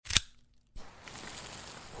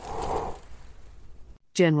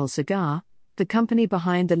General Cigar, the company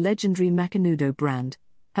behind the legendary Macanudo brand,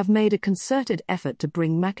 have made a concerted effort to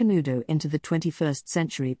bring Macanudo into the 21st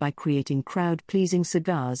century by creating crowd-pleasing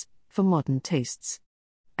cigars for modern tastes.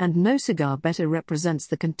 And no cigar better represents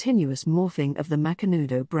the continuous morphing of the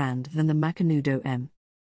Macanudo brand than the Macanudo M.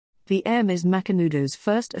 The M is Macanudo's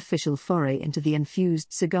first official foray into the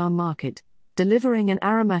infused cigar market, delivering an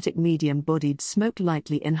aromatic medium-bodied smoke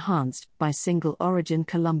lightly enhanced by single-origin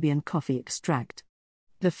Colombian coffee extract.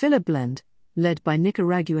 The filler blend, led by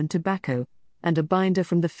Nicaraguan tobacco, and a binder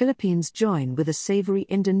from the Philippines join with a savory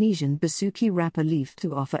Indonesian Besuki wrapper leaf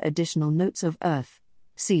to offer additional notes of earth,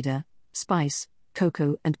 cedar, spice,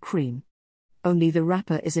 cocoa and cream. Only the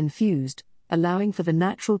wrapper is infused, allowing for the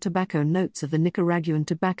natural tobacco notes of the Nicaraguan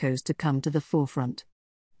tobaccos to come to the forefront.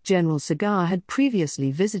 General Cigar had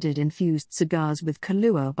previously visited infused cigars with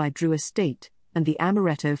Kahlua by Drew Estate, and the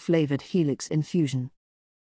amaretto-flavored Helix infusion.